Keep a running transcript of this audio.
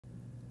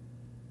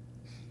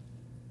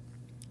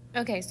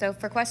Okay, so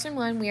for question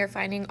 1, we are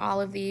finding all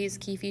of these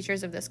key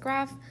features of this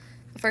graph.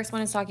 The first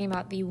one is talking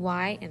about the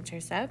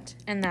y-intercept,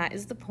 and that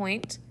is the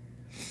point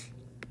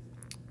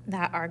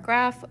that our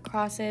graph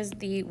crosses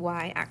the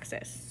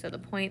y-axis. So the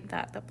point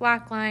that the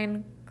black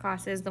line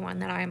crosses the one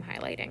that I am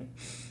highlighting.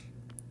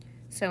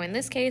 So in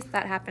this case,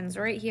 that happens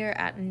right here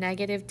at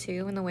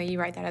 -2, and the way you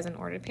write that as an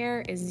ordered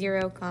pair is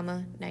 0,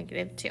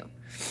 -2.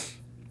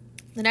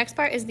 The next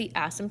part is the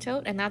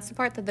asymptote, and that's the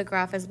part that the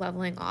graph is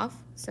leveling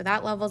off. So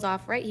that levels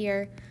off right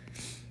here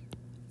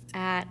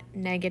at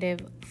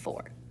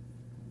 -4.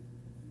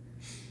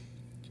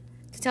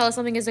 To tell us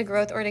something is a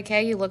growth or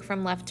decay, you look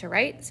from left to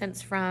right.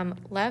 Since from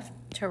left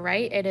to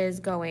right it is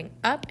going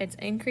up, it's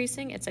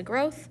increasing, it's a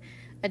growth.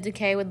 A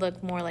decay would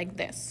look more like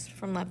this.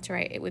 From left to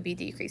right, it would be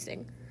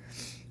decreasing.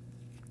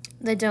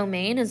 The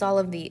domain is all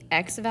of the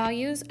x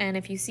values, and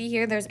if you see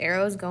here, there's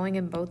arrows going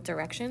in both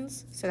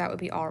directions, so that would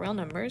be all real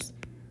numbers.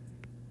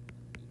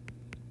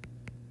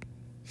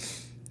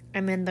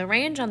 And then the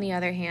range, on the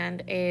other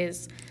hand,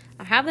 is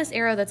I have this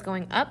arrow that's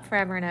going up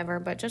forever and ever,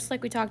 but just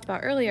like we talked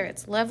about earlier,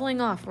 it's leveling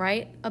off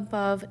right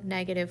above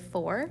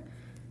 -4.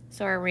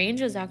 So our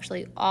range is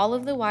actually all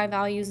of the y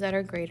values that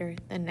are greater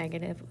than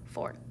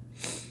 -4.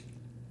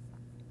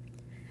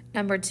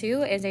 Number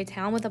 2 is a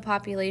town with a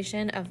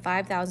population of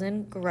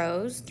 5,000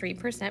 grows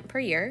 3% per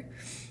year.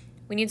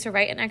 We need to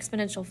write an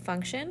exponential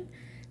function.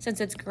 Since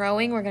it's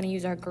growing, we're going to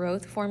use our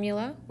growth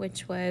formula,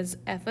 which was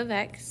f of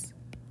x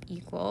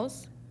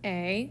equals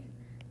a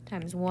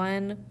times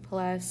 1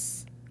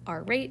 plus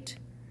our rate,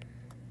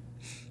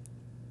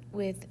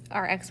 with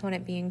our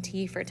exponent being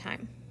t for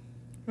time.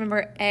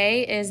 Remember,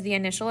 a is the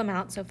initial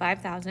amount, so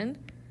 5,000.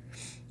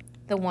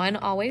 The 1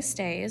 always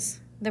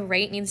stays. The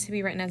rate needs to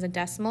be written as a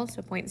decimal,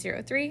 so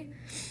 0.03.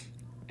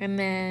 And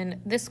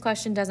then this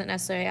question doesn't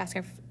necessarily ask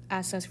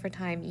us for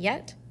time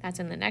yet. That's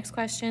in the next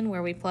question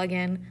where we plug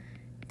in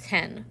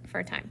 10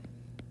 for time.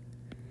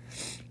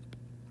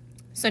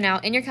 So now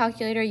in your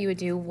calculator, you would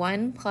do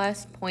 1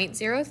 plus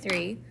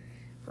 0.03,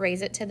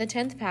 raise it to the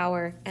 10th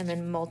power, and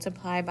then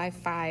multiply by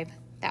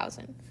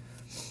 5,000.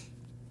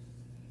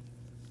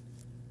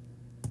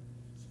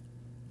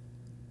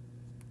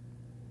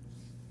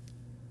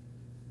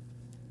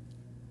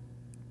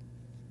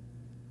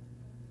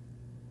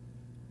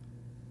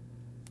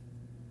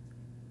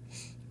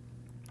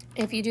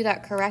 If you do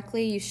that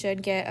correctly, you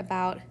should get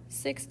about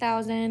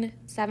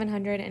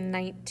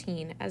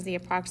 6,719 as the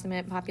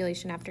approximate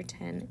population after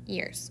 10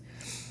 years.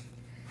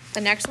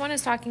 The next one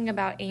is talking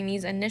about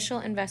Amy's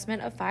initial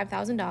investment of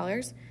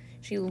 $5,000.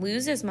 She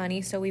loses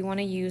money, so we want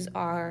to use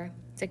our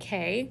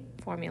decay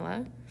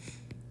formula,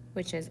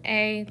 which is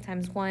a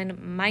times 1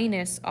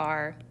 minus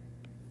r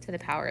to the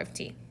power of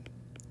t.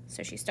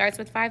 So she starts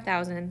with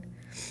 5,000.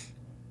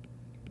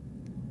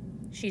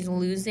 She's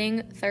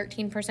losing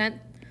 13%.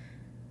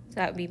 So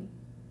that would be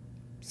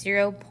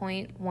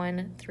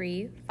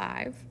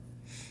 0.135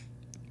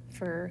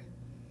 for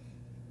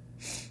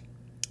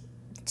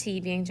t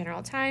being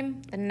general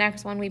time. The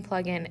next one, we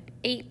plug in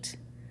 8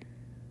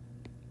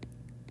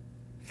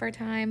 for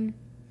time.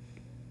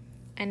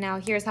 And now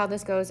here's how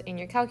this goes in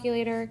your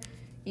calculator.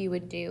 You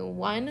would do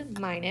 1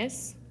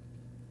 minus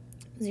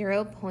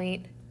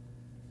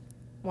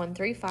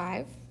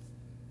 0.135,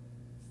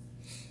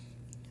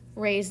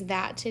 raise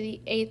that to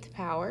the 8th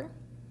power,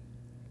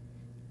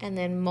 and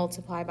then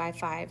multiply by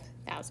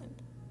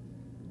 5,000.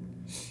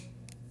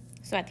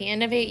 So at the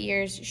end of 8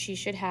 years, she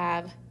should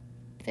have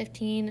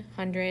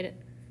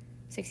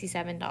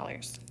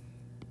 $1,567.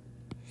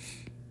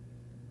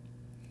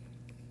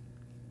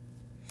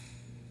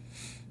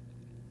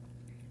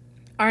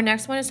 Our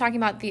next one is talking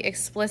about the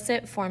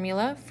explicit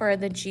formula for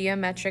the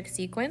geometric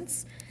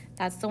sequence.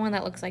 That's the one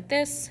that looks like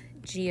this.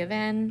 G of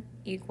n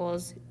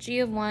equals g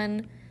of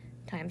 1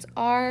 times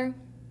r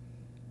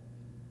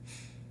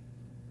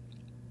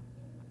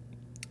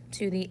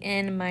to the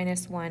n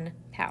minus 1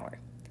 power.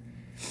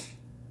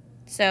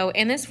 So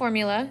in this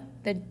formula,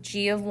 the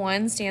g of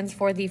 1 stands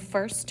for the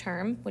first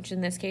term, which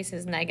in this case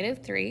is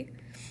 -3.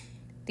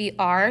 The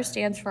r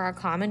stands for our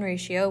common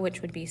ratio,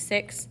 which would be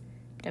 6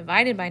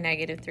 divided by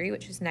 -3,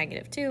 which is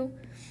 -2.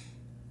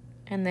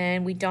 And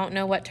then we don't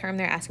know what term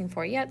they're asking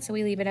for yet, so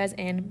we leave it as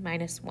n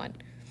minus 1.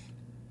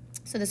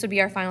 So this would be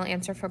our final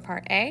answer for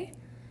part A.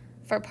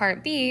 For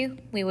part B,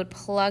 we would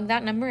plug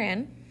that number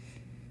in.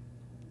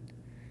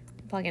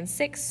 Plug in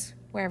 6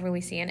 wherever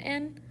we see an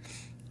n.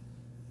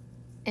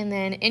 And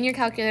then in your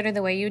calculator,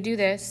 the way you do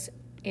this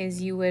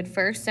is you would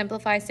first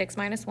simplify 6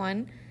 minus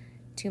 1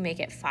 to make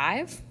it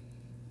 5.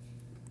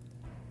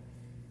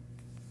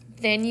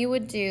 Then you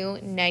would do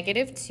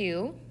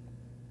 -2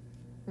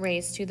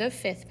 raised to the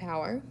 5th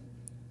power,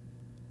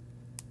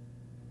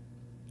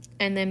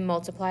 and then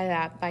multiply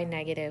that by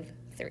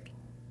 -3.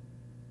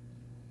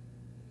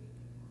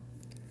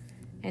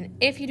 And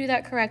if you do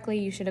that correctly,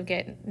 you should have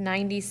get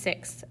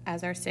 96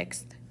 as our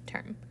 6th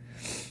term.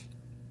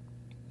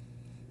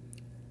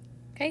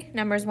 Okay,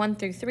 numbers 1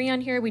 through 3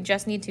 on here, we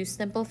just need to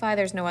simplify.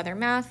 There's no other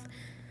math.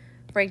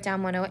 Break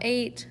down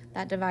 108,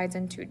 that divides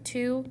into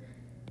 2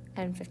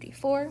 and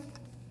 54.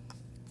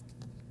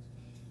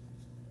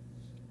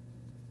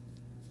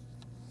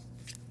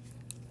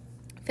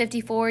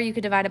 54, you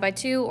could divide it by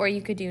 2, or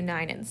you could do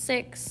 9 and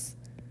 6.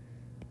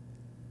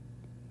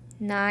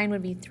 9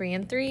 would be 3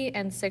 and 3,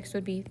 and 6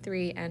 would be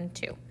 3 and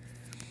 2.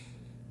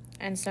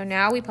 And so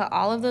now we put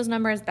all of those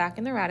numbers back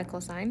in the radical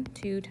sign.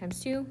 2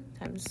 times 2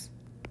 times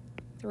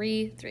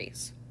 3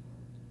 threes.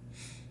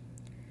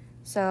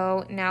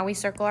 So now we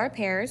circle our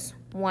pairs.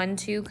 1,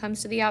 2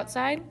 comes to the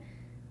outside.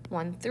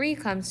 1, 3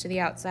 comes to the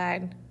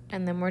outside.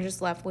 And then we're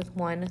just left with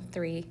 1,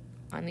 3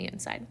 on the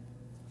inside.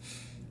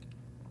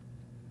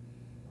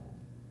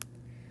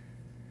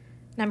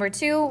 Number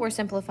 2, we're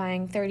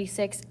simplifying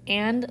 36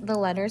 and the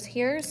letters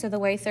here. So the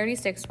way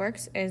 36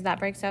 works is that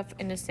breaks up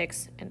into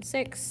 6 and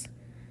 6,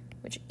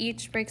 which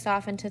each breaks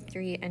off into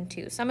 3 and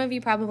 2. Some of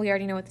you probably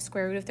already know what the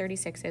square root of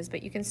 36 is,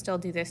 but you can still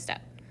do this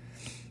step.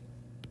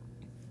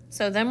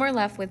 So then we're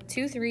left with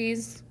 2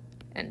 3s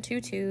and 2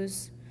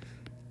 2s,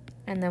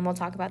 and then we'll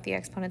talk about the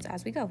exponents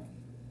as we go.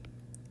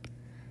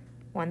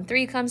 1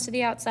 3 comes to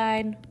the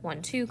outside,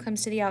 1 2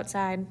 comes to the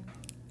outside.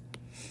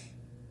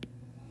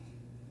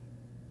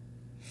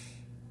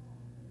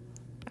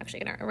 I'm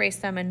actually gonna erase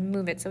them and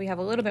move it so we have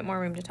a little bit more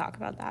room to talk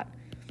about that.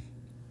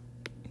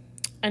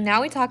 And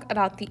now we talk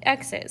about the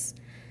x's.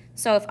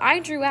 So if I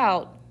drew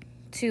out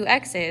 2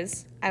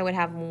 x's, I would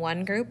have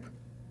one group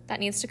that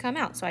needs to come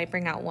out. So I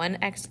bring out 1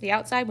 x to the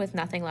outside with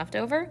nothing left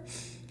over.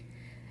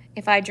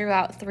 If I drew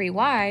out 3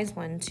 y's,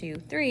 1, 2,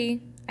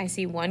 3, I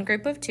see one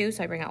group of 2,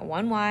 so I bring out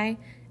 1 y,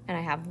 and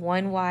I have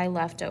 1 y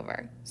left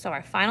over. So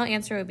our final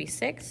answer would be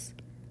 6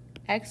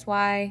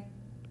 xy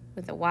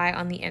with a y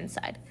on the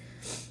inside.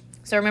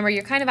 So remember,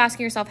 you're kind of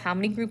asking yourself, how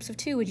many groups of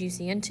 2 would you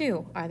see in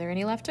 2? Are there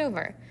any left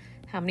over?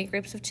 How many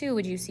groups of 2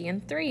 would you see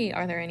in 3?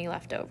 Are there any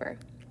left over?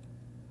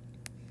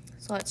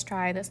 So let's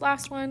try this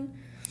last one.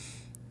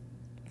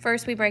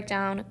 First, we break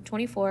down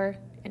 24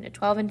 into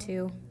 12 and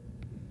 2.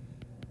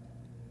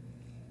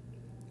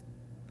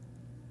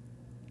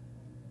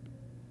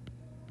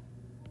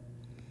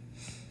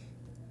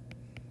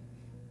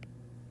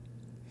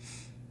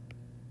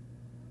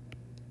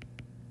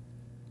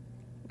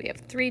 We have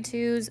 3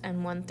 2s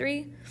and 1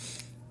 3.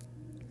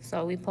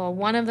 So we pull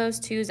one of those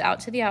 2s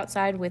out to the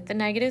outside with the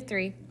negative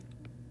 3.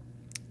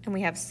 And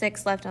we have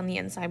 6 left on the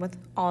inside with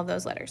all of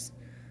those letters.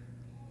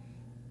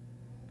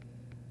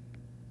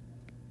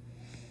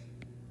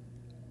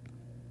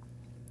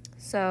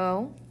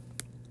 So,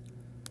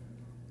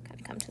 kind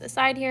of come to the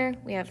side here.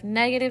 We have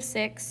negative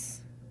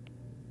 6.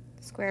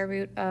 The square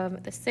root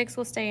of the 6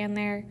 will stay in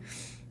there.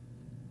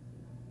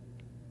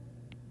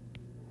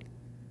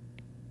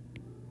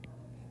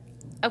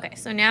 Okay,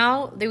 so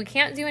now we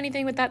can't do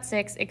anything with that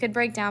 6. It could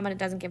break down, but it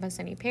doesn't give us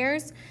any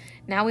pairs.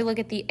 Now we look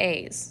at the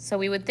a's. So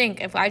we would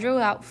think if I drew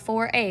out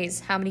 4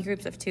 a's, how many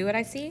groups of 2 would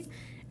I see?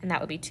 And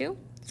that would be 2.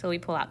 So we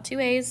pull out 2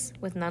 a's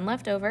with none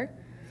left over.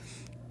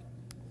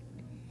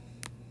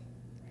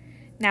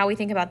 Now we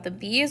think about the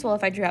b's. Well,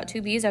 if I drew out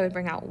 2 b's, I would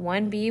bring out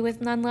 1 b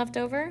with none left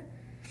over.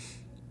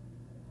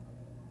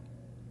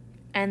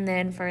 And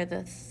then for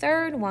the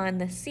third one,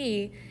 the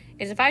c,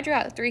 is if I drew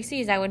out 3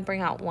 c's, I would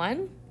bring out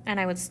 1. And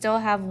I would still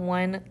have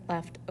 1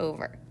 left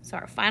over. So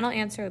our final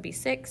answer would be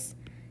 6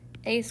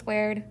 a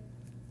squared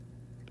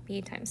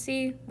b times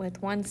c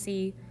with 1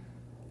 c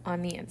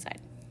on the inside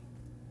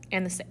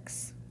and the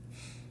 6.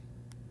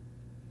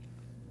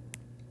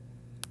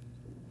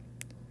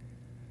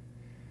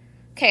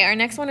 Okay, our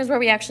next one is where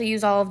we actually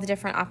use all of the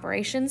different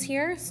operations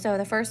here. So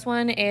the first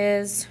one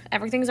is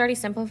everything's already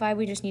simplified.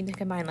 We just need to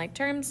combine like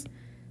terms.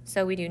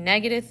 So we do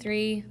negative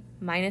 3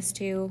 minus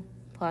 2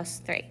 plus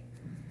 3.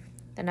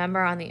 The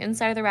number on the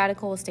inside of the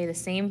radical will stay the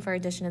same for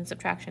addition and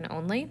subtraction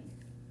only.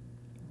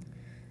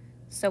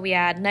 So we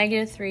add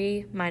negative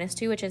 3 minus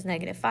 2, which is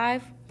negative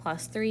 5,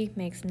 plus 3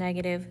 makes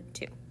negative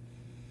 2.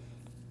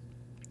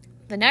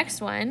 The next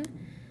one,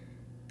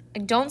 I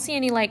don't see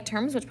any like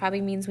terms, which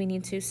probably means we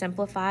need to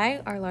simplify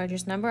our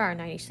largest number, our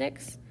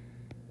 96.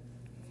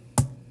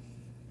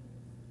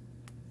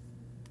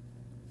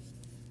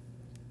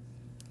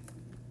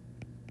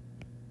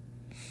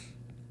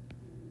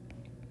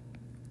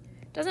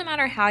 Doesn't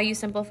matter how you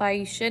simplify,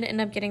 you should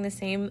end up getting the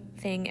same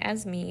thing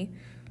as me,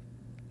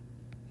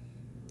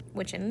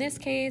 which in this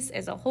case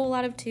is a whole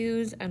lot of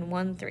 2's and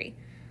 1 3.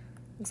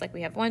 Looks like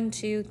we have 1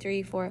 2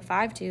 3 4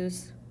 5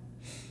 2's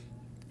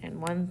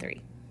and 1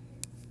 3.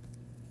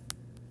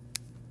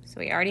 So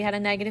we already had a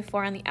negative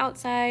 4 on the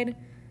outside.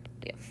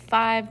 We have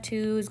 5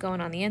 2's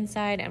going on the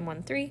inside and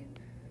 1 3.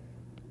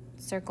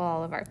 Circle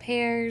all of our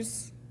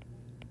pairs.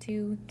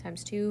 2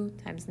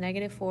 times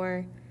negative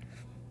 4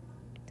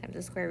 times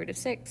the square root of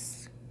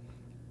 6.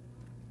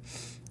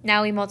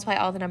 Now we multiply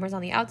all the numbers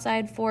on the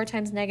outside. 4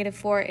 times negative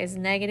 4 is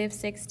negative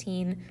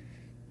 16,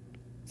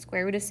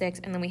 square root of 6,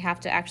 and then we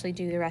have to actually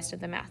do the rest of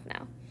the math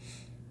now.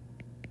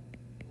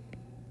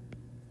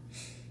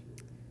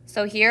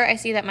 So here I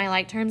see that my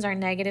like terms are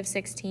negative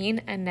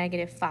 16 and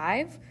negative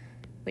 5,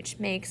 which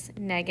makes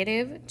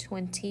negative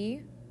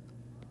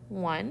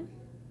 21,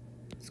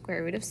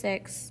 square root of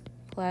 6,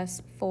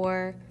 plus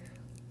 4.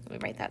 Let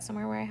me write that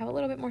somewhere where I have a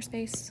little bit more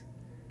space.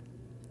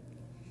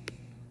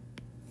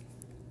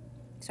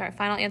 So our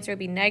final answer would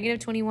be negative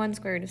 21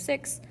 square root of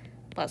 6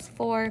 plus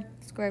 4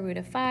 square root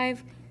of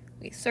 5.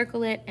 We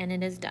circle it, and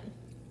it is done.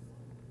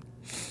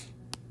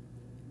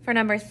 For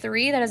number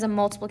 3, that is a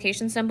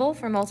multiplication symbol.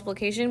 For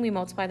multiplication, we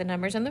multiply the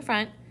numbers in the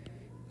front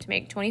to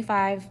make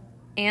 25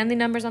 and the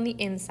numbers on the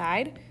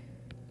inside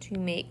to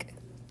make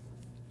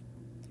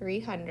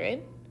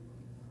 300.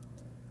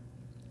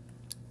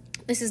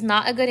 This is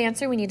not a good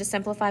answer. We need to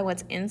simplify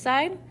what's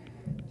inside,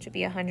 which would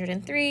be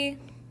 103,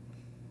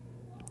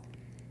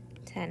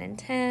 10 and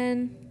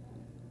 10,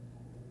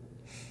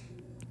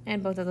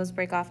 and both of those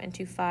break off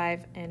into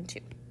 5 and 2.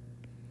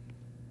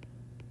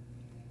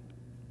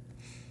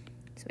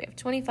 So we have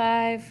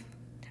 25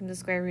 times the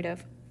square root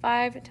of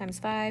 5 times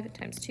 5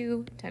 times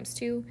 2 times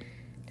 2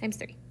 times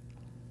 3.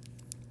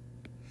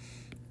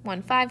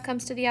 1 5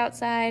 comes to the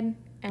outside,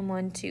 and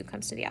 1 2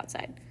 comes to the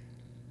outside.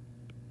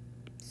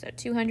 So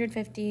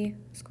 250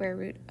 square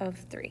root of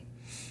 3.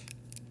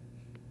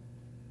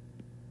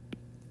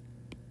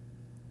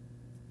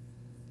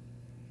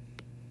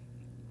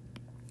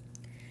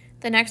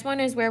 The next one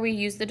is where we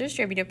use the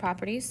distributive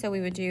properties. So we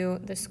would do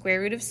the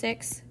square root of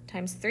 6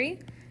 times 3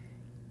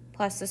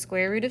 plus the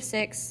square root of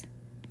 6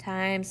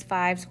 times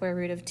 5 square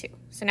root of 2.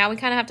 So now we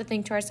kind of have to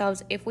think to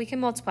ourselves if we can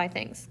multiply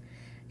things.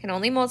 We can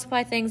only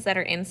multiply things that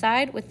are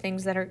inside with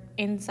things that are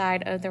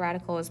inside of the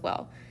radical as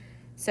well.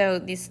 So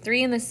these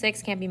 3 and the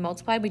 6 can't be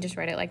multiplied. We just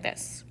write it like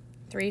this,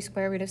 3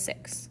 square root of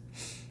 6.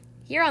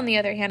 Here, on the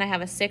other hand, I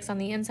have a 6 on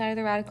the inside of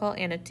the radical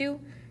and a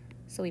 2.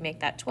 So we make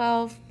that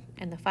 12,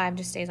 and the 5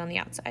 just stays on the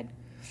outside.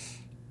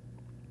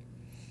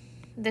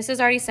 This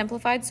is already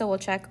simplified, so we'll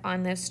check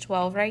on this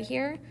 12 right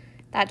here.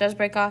 That does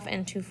break off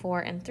into 4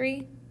 and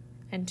 3,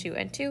 and 2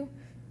 and 2.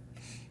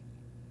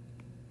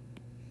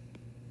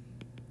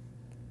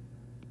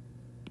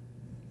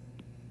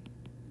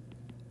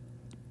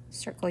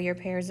 Circle your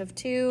pairs of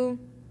 2,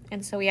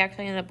 and so we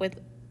actually end up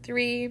with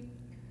 3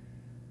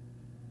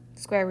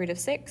 square root of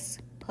 6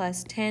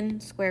 plus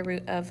 10 square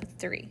root of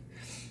 3.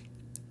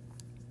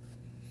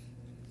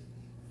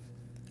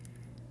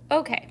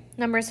 Okay,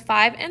 numbers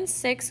 5 and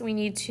 6, we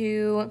need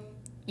to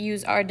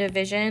use our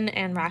division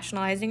and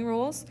rationalizing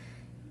rules.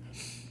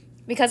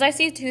 Because I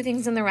see 2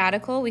 things in the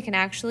radical, we can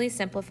actually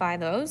simplify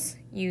those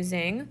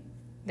using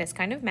this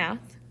kind of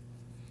math.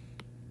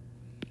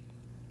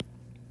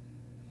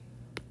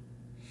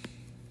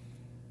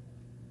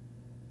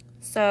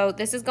 So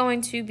this is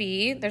going to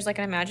be, there's like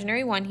an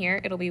imaginary 1 here.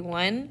 It'll be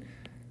 1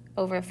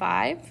 over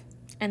 5,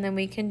 and then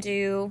we can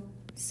do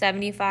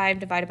 75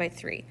 divided by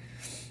 3.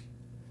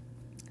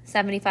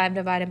 75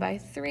 divided by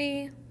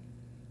 3.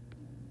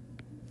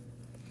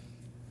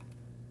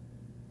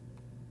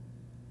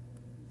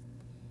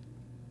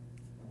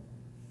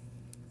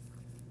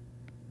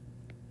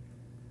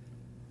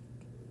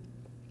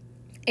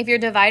 If you're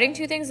dividing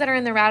 2 things that are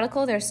in the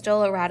radical, there's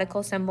still a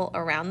radical symbol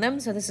around them.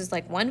 So this is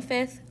like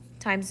 1/5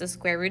 times the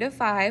square root of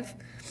 5,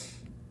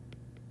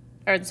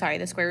 or sorry,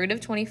 the square root of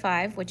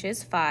 25, which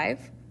is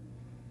 5.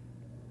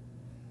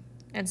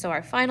 And so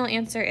our final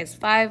answer is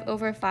 5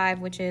 over 5,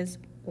 which is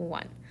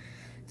 1.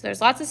 So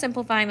there's lots of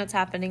simplifying that's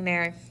happening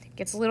there. It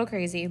gets a little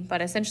crazy,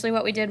 but essentially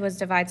what we did was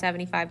divide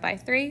 75 by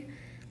 3,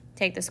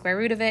 take the square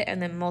root of it,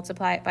 and then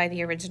multiply it by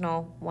the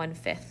original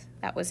 1/5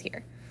 that was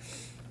here.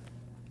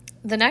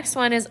 The next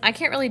one is, I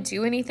can't really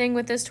do anything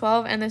with this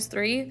 12 and this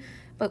 3,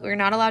 but we're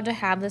not allowed to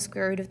have the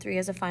square root of 3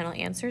 as a final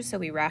answer, so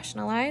we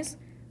rationalize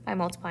by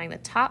multiplying the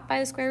top by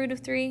the square root of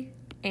 3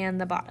 and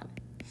the bottom.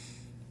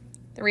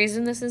 The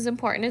reason this is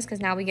important is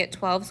because now we get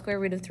 12 square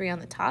root of 3 on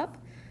the top.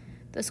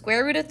 The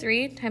square root of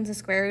 3 times the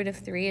square root of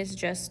 3 is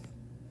just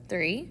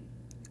 3.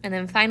 And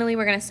then finally,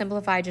 we're going to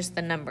simplify just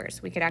the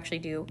numbers. We could actually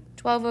do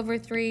 12 over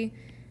 3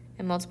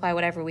 and multiply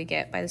whatever we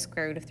get by the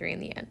square root of 3 in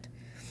the end.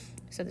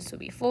 So this would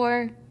be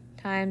 4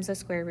 times the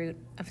square root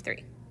of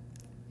 3.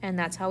 And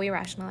that's how we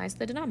rationalize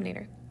the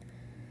denominator.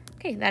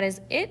 Okay, that is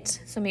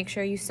it. So make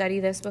sure you study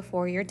this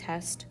before your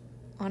test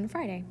on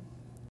Friday.